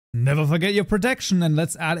Never forget your protection, and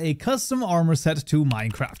let's add a custom armor set to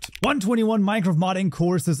Minecraft. 121 Minecraft modding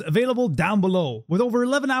courses available down below, with over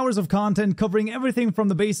 11 hours of content covering everything from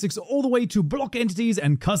the basics all the way to block entities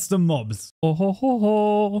and custom mobs. Oh ho ho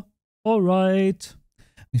ho. Alright.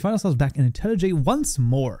 We find ourselves back in IntelliJ once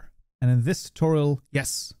more. And in this tutorial,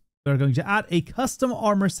 yes, we're going to add a custom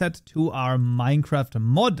armor set to our Minecraft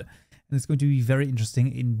mod. And it's going to be very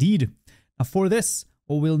interesting indeed. Now for this,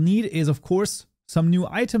 what we'll need is, of course, some new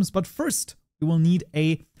items, but first we will need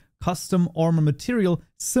a custom armor material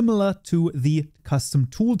similar to the custom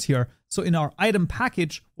tool tier. So in our item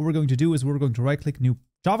package, what we're going to do is we're going to right click new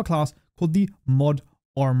Java class called the mod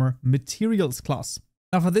armor materials class.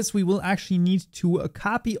 Now for this, we will actually need to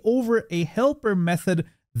copy over a helper method.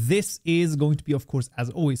 This is going to be, of course, as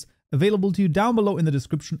always, available to you down below in the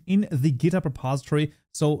description in the GitHub repository.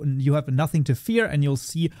 So you have nothing to fear, and you'll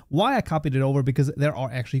see why I copied it over, because there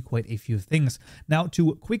are actually quite a few things. Now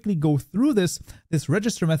to quickly go through this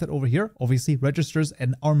register method over here obviously registers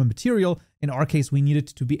an armor material. In our case, we need it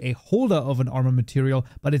to be a holder of an armor material,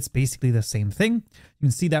 but it's basically the same thing. You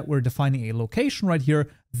can see that we're defining a location right here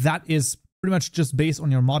that is pretty much just based on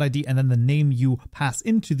your mod ID and then the name you pass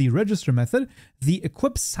into the register method. The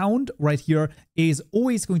equip sound right here is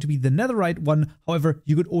always going to be the netherite one. However,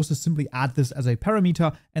 you could also simply add this as a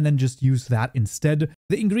parameter and then just use that instead.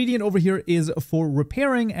 The ingredient over here is for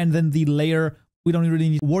repairing, and then the layer, we don't really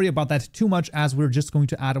need to worry about that too much, as we're just going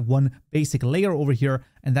to add one basic layer over here,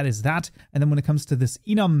 and that is that. And then when it comes to this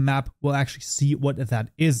enum map, we'll actually see what that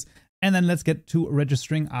is. And then let's get to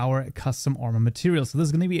registering our custom armor material. So this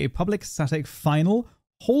is going to be a public static final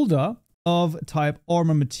holder of type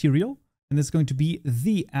armor material. And this is going to be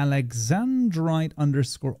the Alexandrite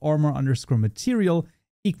underscore armor underscore material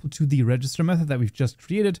equal to the register method that we've just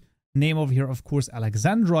created. Name over here, of course,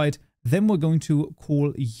 Alexandrite. Then we're going to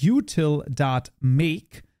call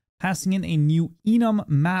util.make, passing in a new enum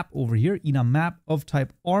map over here, enum map of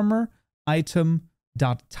type armor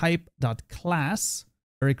item.type.class.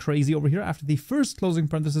 Very crazy over here. After the first closing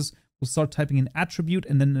parenthesis, we'll start typing in attribute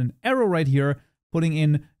and then an arrow right here, putting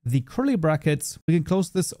in the curly brackets. We can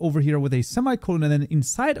close this over here with a semicolon, and then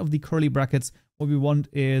inside of the curly brackets, what we want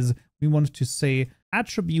is we want to say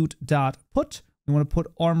attribute.put. We want to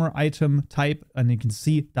put armor item type, and you can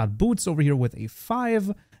see .boots over here with a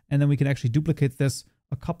 5, and then we can actually duplicate this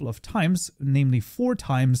a couple of times, namely 4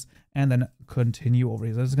 times, and then continue over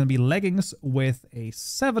here. So this is going to be leggings with a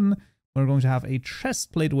 7. We're going to have a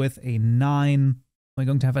chest plate with a 9. We're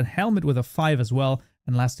going to have a helmet with a 5 as well.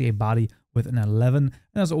 And lastly, a body with an 11.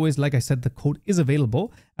 And as always, like I said, the code is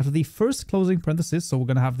available after the first closing parenthesis. So we're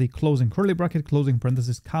going to have the closing curly bracket, closing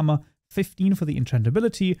parenthesis, comma, 15 for the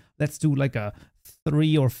enchantability. Let's do like a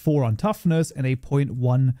 3 or 4 on toughness and a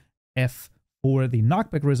 0.1 F for the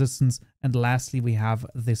knockback resistance. And lastly, we have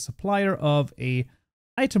the supplier of a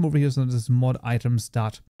item over here. So this is mod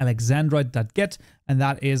items.alexandrite.get, and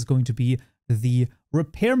that is going to be the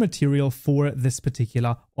repair material for this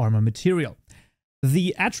particular armor material.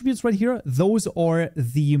 The attributes right here, those are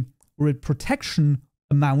the protection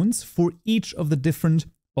amounts for each of the different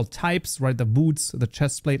types, right? The boots, the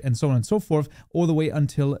chest plate, and so on and so forth, all the way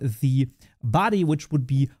until the body, which would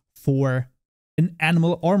be for an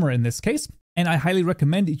animal armor in this case. And I highly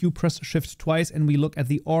recommend you press shift twice and we look at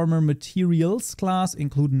the armor materials class,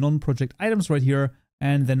 include non-project items right here.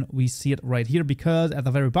 And then we see it right here, because at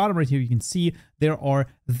the very bottom right here, you can see there are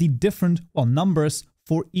the different numbers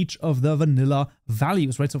for each of the vanilla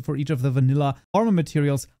values, right? So for each of the vanilla armor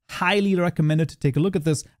materials, highly recommended to take a look at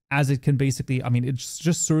this, as it can basically, I mean, it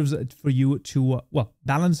just serves for you to,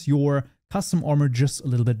 balance your custom armor just a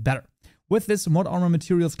little bit better. With this mod armor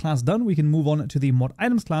materials class done, we can move on to the mod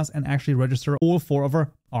items class and actually register all 4 of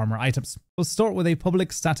our armor items. We'll start with a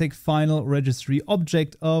public static final registry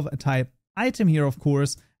object of type item here, of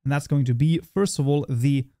course, and that's going to be, first of all,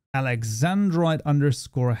 the Alexandrite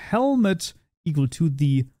underscore helmet equal to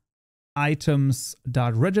the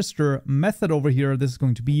items.register method over here. This is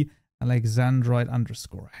going to be Alexandrite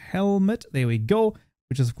underscore helmet. There we go,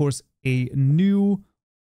 which is, of course, a new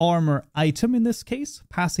armor item in this case,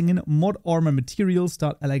 passing in mod armor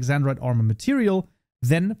materials.alexandrite armor material,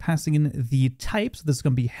 then passing in the type. So this is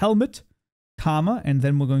going to be helmet, comma, and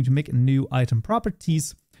then we're going to make new item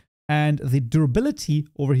properties. And the durability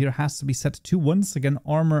over here has to be set to, once again,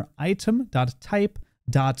 armor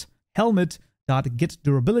item.type.helmet.get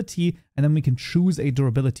durability, and then we can choose a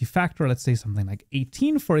durability factor, let's say something like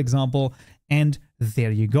 18, for example, and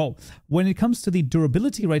there you go. When it comes to the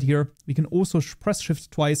durability right here, we can also press shift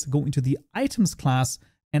twice, go into the items class,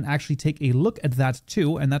 and actually take a look at that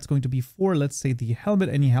too, and that's going to be for, let's say, the helmet.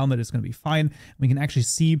 Any helmet is going to be fine. We can actually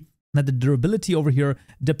see that the durability over here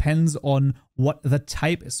depends on what the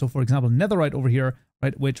type is. So for example, netherite over here,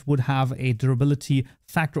 right, which would have a durability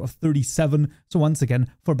factor of 37. So once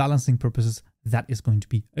again, for balancing purposes, that is going to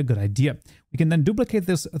be a good idea. We can then duplicate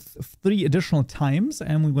this 3 additional times,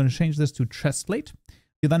 and we want to change this to chestplate.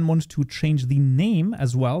 You then want to change the name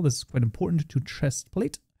as well. This is quite important, to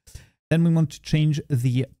chestplate. Then we want to change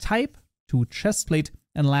the type to chestplate,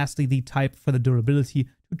 and lastly, the type for the durability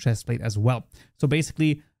to chestplate as well. So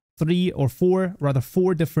basically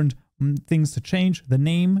 4 different things to change: the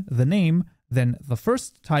name, then the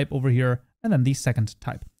first type over here, and then the second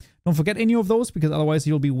type. Don't forget any of those, because otherwise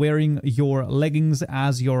you'll be wearing your leggings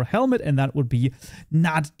as your helmet, and that would be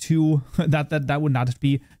not too that would not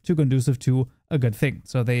be too conducive to a good thing.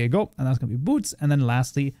 So there you go, and that's gonna be boots, and then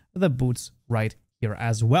lastly the boots right here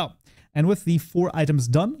as well. And with the 4 items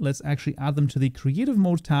done, let's actually add them to the creative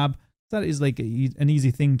mode tab. That is like an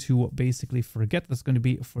easy thing to basically forget. That's going to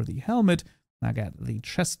be for the helmet. I got the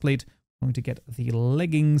chest plate, going to get the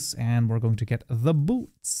leggings, and we're going to get the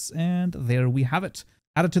boots. And there we have it.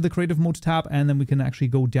 Add it to the creative mode tab, and then we can actually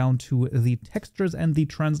go down to the textures and the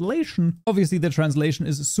translation. Obviously, the translation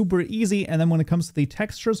is super easy. And then when it comes to the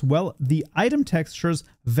textures, well, the item textures,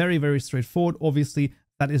 very, very straightforward. Obviously,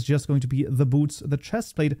 that is just going to be the boots, the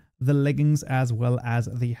chest plate, the leggings, as well as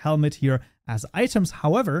the helmet here as items.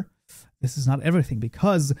 However, this is not everything,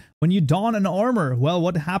 because when you don an armor, well,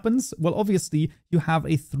 what happens? Well, obviously, you have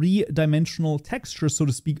a 3-dimensional texture, so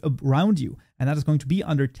to speak, around you. And that is going to be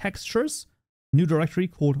under textures, new directory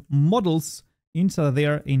called models, inside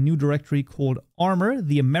there, a new directory called armor,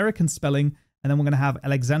 the American spelling, and then we're going to have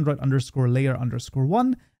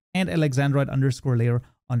Alexandrite_layer_1 and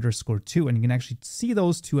Alexandrite_layer_2. And you can actually see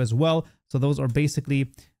those 2 as well. So those are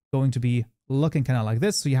basically going to be looking kind of like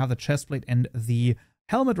this. So you have the chest plate and the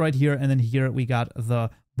helmet right here, and then here we got the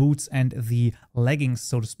boots and the leggings,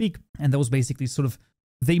 so to speak. And those basically sort of,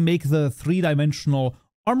 they make the 3-dimensional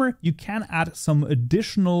armor. You can add some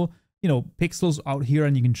additional, pixels out here,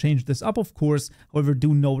 and you can change this up, of course. However,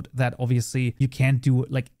 do note that obviously you can't do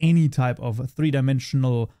like any type of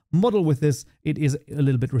 3-dimensional model with this. It is a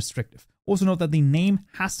little bit restrictive. Also note that the name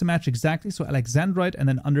has to match exactly. So Alexandrite and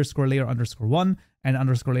then _layer_1 and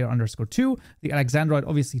 _layer_2. The Alexandrite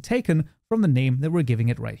obviously taken from the name that we're giving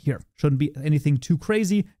it right here. Shouldn't be anything too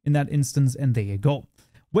crazy in that instance, and there you go.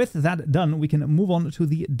 With that done, we can move on to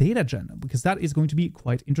the Datagen, because that is going to be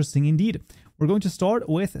quite interesting indeed. We're going to start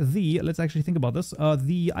with let's actually think about this,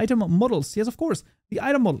 the item models. Yes, of course, the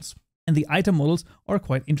item models. And the item models are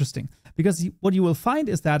quite interesting, because what you will find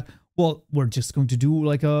is that, well, we're just going to do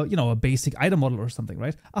like a basic item model or something,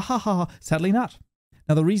 right? Sadly not.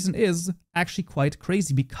 Now, the reason is actually quite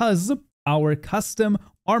crazy, because our custom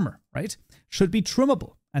armor, right, should be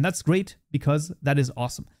trimmable. And that's great, because that is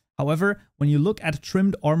awesome. However, when you look at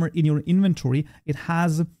trimmed armor in your inventory, it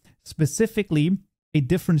has specifically a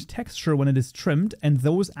different texture when it is trimmed, and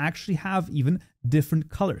those actually have even different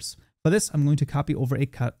colors. For this, I'm going to copy over a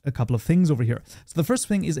couple of things over here. So the first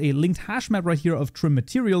thing is a linked hash map right here of trim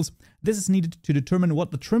materials. This is needed to determine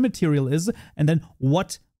what the trim material is, and then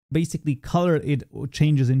what basically color it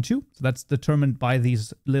changes into. So that's determined by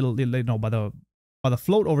these by the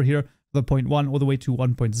float over here, the 0.1 all the way to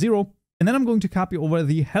 1.0. And then I'm going to copy over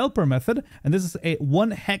the helper method. And this is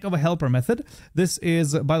one heck of a helper method. This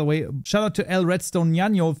is, by the way, shout out to El Redstone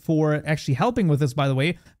Ñaño for actually helping with this, by the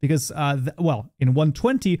way, because, well, in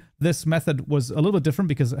 120, this method was a little bit different,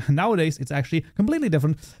 because nowadays it's actually completely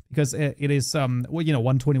different, because it is,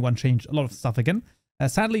 121 changed a lot of stuff again.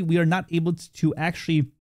 Sadly, we are not able to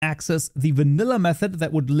actually access the vanilla method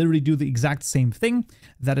that would literally do the exact same thing.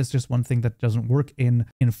 That is just one thing that doesn't work in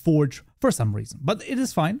Forge for some reason, but it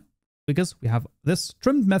is fine, because we have this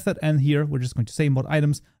trimmed method, and here we're just going to say mod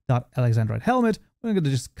items.alexandrite helmet. We're going to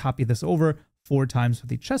just copy this over 4 times for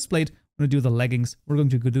the chest plate. We're going to do the leggings. We're going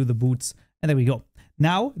to do the boots, and there we go.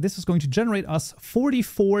 Now, this is going to generate us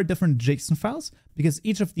 44 different JSON files, because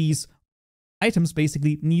each of these items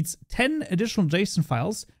basically needs 10 additional JSON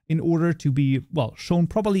files in order to be, well, shown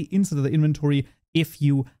properly inside the inventory if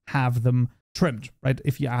you have them trimmed, right?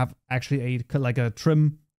 If you have actually a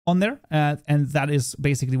trim on there, and that is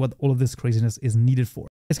basically what all of this craziness is needed for.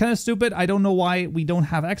 It's kind of stupid. I don't know why we don't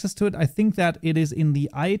have access to it. I think that it is in the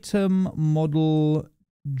item model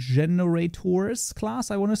generators class,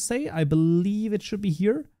 I want to say. I believe it should be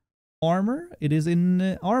here. Armor. It is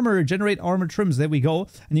in armor, generate armor trims. There we go.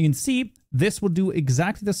 And you can see this will do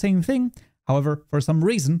exactly the same thing. However, for some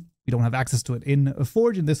reason, we we don't have access to it. In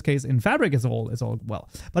Forge, in this case, in Fabric, it's all well.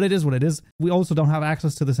 But it is what it is. We also don't have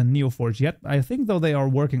access to this in NeoForge yet. I think, though, they are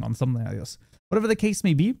working on something like this. Whatever the case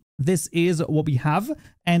may be, this is what we have.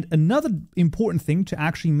 And another important thing to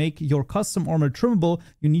actually make your custom armor trimmable,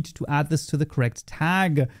 you need to add this to the correct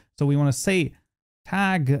tag. So we want to say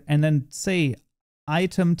tag and then say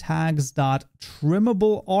item tags dot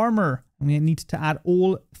trimmable armor. And we need to add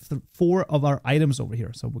all 4 of our items over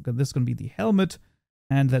here. So this is going to be the helmet,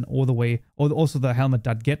 and then all the way, also the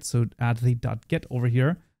helmet.get. So add the .get over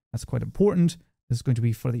here. That's quite important. This is going to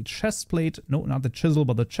be for the chest plate. No, not the chisel,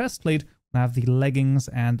 but the chest plate. We have the leggings,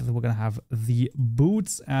 and we're going to have the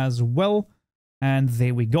boots as well. And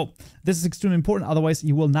there we go. This is extremely important. Otherwise,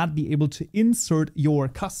 you will not be able to insert your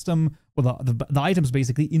custom, well, the items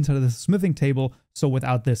basically into the smithing table. So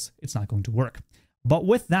without this, it's not going to work. But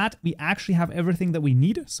with that, we actually have everything that we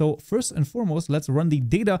need. So first and foremost, let's run the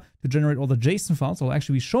data to generate all the JSON files. I'll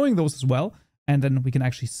actually be showing those as well. And then we can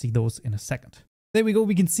actually see those in a second. There we go.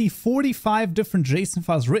 We can see 45 different JSON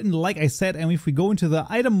files written, like I said. And if we go into the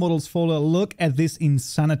item models folder, look at this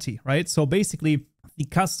insanity, right? So basically, the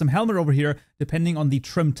custom helmet over here, depending on the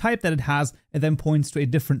trim type that it has, it then points to a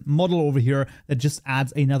different model over here that just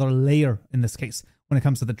adds another layer in this case when it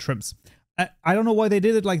comes to the trims. I don't know why they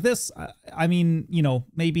did it like this. I mean, you know,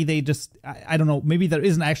 maybe they just, I don't know, maybe there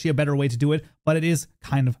isn't actually a better way to do it, but it is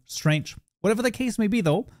kind of strange. Whatever the case may be,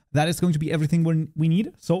 though, that is going to be everything we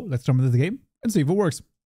need. So let's jump into the game and see if it works.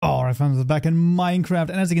 All right, fans, back in Minecraft,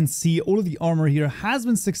 and as you can see, all of the armor here has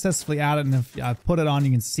been successfully added, and if I put it on, you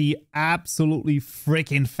can see absolutely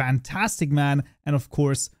freaking fantastic, man. And of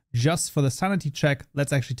course, just for the sanity check,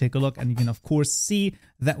 let's actually take a look, and you can of course see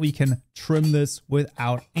that we can trim this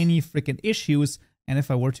without any freaking issues. And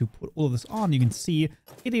if I were to put all of this on, you can see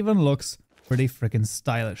it even looks pretty freaking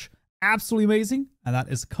stylish. Absolutely amazing, and that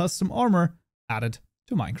is custom armor added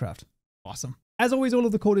to Minecraft. Awesome. As always, all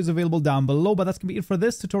of the code is available down below, but that's going to be it for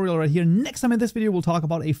this tutorial right here. Next time in this video, we'll talk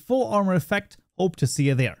about a full armor effect. Hope to see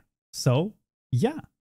you there. So, yeah.